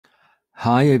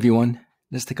Hi everyone,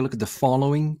 let's take a look at the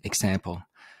following example.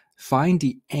 Find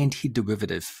the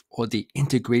antiderivative or the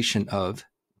integration of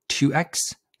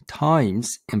 2x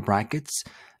times, in brackets,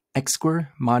 x squared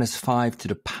minus 5 to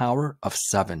the power of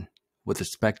 7 with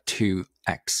respect to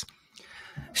x.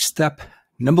 Step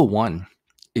number 1,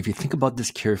 if you think about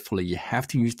this carefully, you have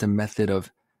to use the method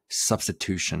of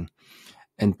substitution.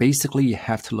 And basically you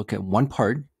have to look at one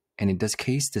part, and in this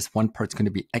case, this one part is going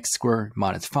to be x squared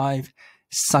minus 5,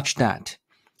 such that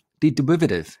the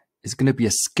derivative is going to be a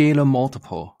scalar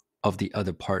multiple of the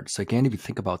other part. So again, if you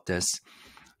think about this,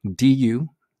 du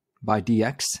by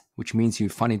dx, which means you're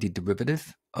finding the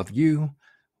derivative of u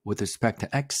with respect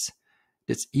to x,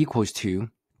 this equals to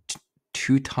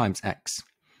 2 times x.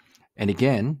 And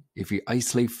again, if you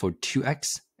isolate for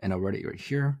 2x, and already right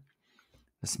here,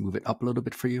 let's move it up a little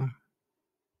bit for you.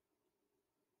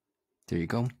 There you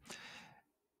go.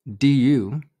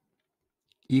 Du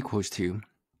equals to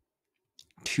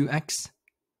 2x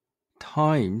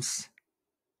times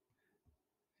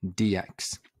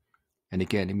dx. And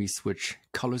again, let me switch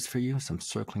colors for you. So I'm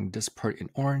circling this part in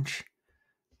orange.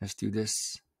 Let's do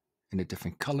this in a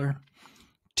different color.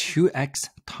 2x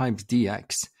times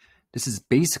dx. This is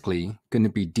basically going to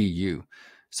be du.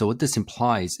 So what this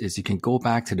implies is you can go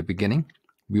back to the beginning.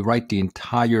 We write the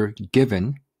entire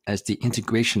given as the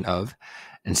integration of,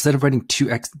 instead of writing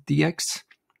 2x dx,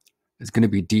 it's going to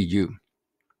be du.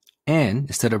 And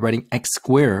instead of writing x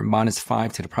squared minus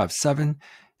 5 to the power of 7,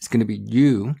 it's going to be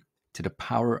u to the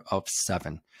power of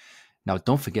 7. Now,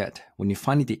 don't forget, when you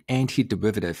find the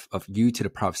antiderivative of u to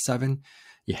the power of 7,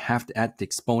 you have to add the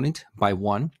exponent by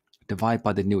 1, divide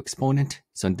by the new exponent.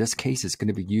 So in this case, it's going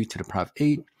to be u to the power of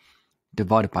 8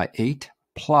 divided by 8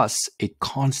 plus a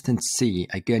constant c.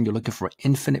 Again, you're looking for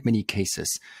infinite many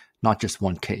cases, not just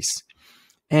one case.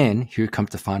 And here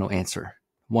comes the final answer.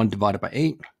 1 divided by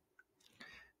 8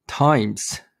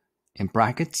 times, in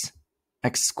brackets,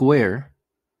 x squared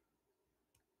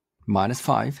minus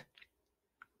 5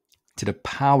 to the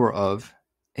power of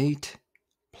 8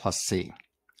 plus c.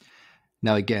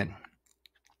 Now again,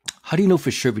 how do you know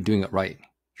for sure we're doing it right?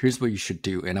 Here's what you should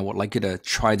do, and I would like you to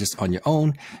try this on your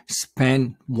own.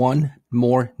 Spend 1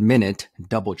 more minute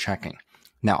double checking.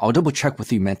 Now, I'll double check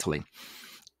with you mentally.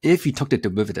 If you took the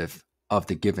derivative of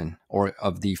the given or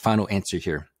of the final answer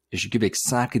here, it should give you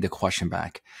exactly the question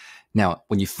back. Now,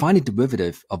 when you find a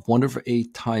derivative of 1 over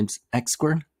 8 times x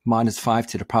squared minus 5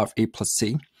 to the power of 8 plus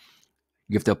c,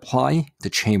 you have to apply the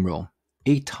chain rule.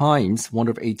 8 times 1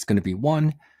 over 8 is going to be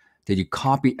 1. Then you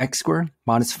copy x squared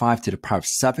minus 5 to the power of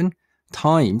 7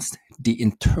 times the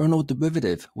internal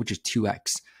derivative, which is 2x.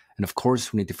 And of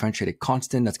course, when you differentiate a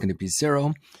constant, that's going to be 0.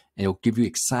 And it'll give you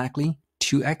exactly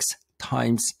 2x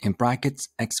times, in brackets,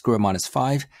 x squared minus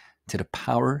 5 to the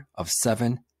power of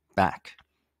 7 back.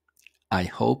 I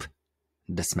hope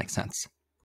this makes sense.